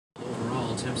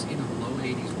temps into the low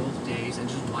 80s both days and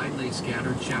just widely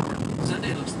scattered showers.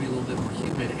 Sunday looks to be a little bit more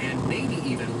humid and maybe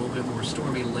even a little bit more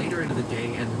stormy later into the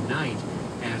day and the night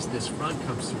as this front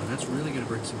comes through. And that's really going to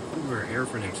bring some cooler air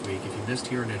for next week. If you missed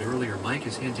hearing it earlier, Mike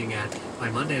is hinting at by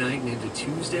Monday night and into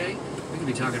Tuesday, we could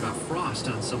be talking about frost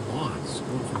on some lawns,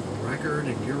 going from record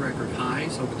and near record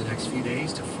highs over the next few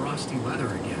days to frosty weather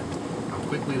again. How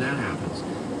quickly that happens.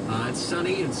 It's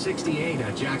sunny and 68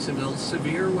 at Jacksonville's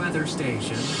severe weather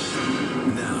station.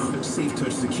 Now, Safe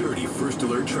Touch Security First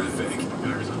Alert traffic.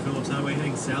 Cars on Phillips Highway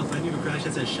heading south. I knew a crash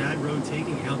that's at Shad Road,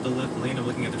 taking out the left lane. I'm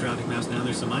looking at the traffic maps now.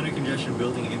 There's some minor congestion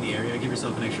building in the area. Give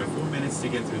yourself an extra 4 minutes to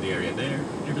get through the area there.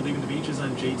 If you're leaving the beaches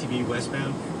on JTB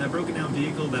westbound, that broken down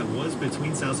vehicle that was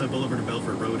between Southside Boulevard and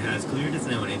Belfort Road has cleared. It's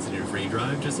now an incident-free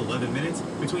drive, just 11 minutes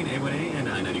between A1A and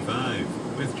I-95.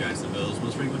 With Jacksonville's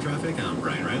most frequent traffic, I'm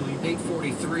Brian Riley.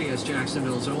 8:43 as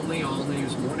Jacksonville's only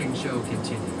all-news morning show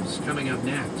continues. Coming up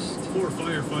next. 4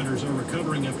 firefighters are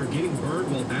recovering after getting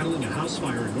burned while battling a house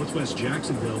fire in northwest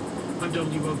Jacksonville. I'm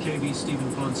WOKV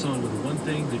Stephen Ponson with one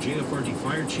thing the JFRD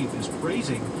fire chief is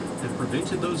praising that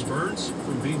prevented those burns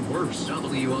from being worse.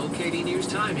 WOKV News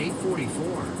Time,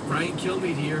 8:44. Brian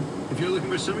Kilmeade here. If you're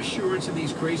looking for some assurance in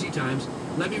these crazy times,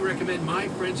 let me recommend my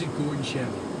friends at Gordon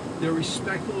Chevy. They're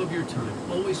respectful of your time,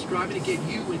 always striving to get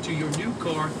you into your new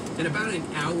car in about an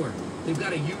hour. They've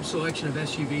got a huge selection of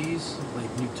SUVs,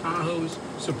 like new Tahoes,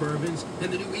 Suburbans,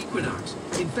 and the new Equinox.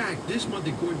 In fact, this month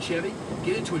at Gordon Chevy,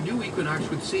 get into a new Equinox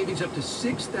with savings up to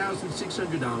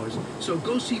 $6,600. So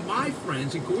go see my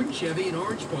friends at Gordon Chevy in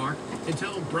Orange Park and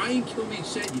tell them Brian Kilmeade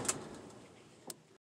sent you.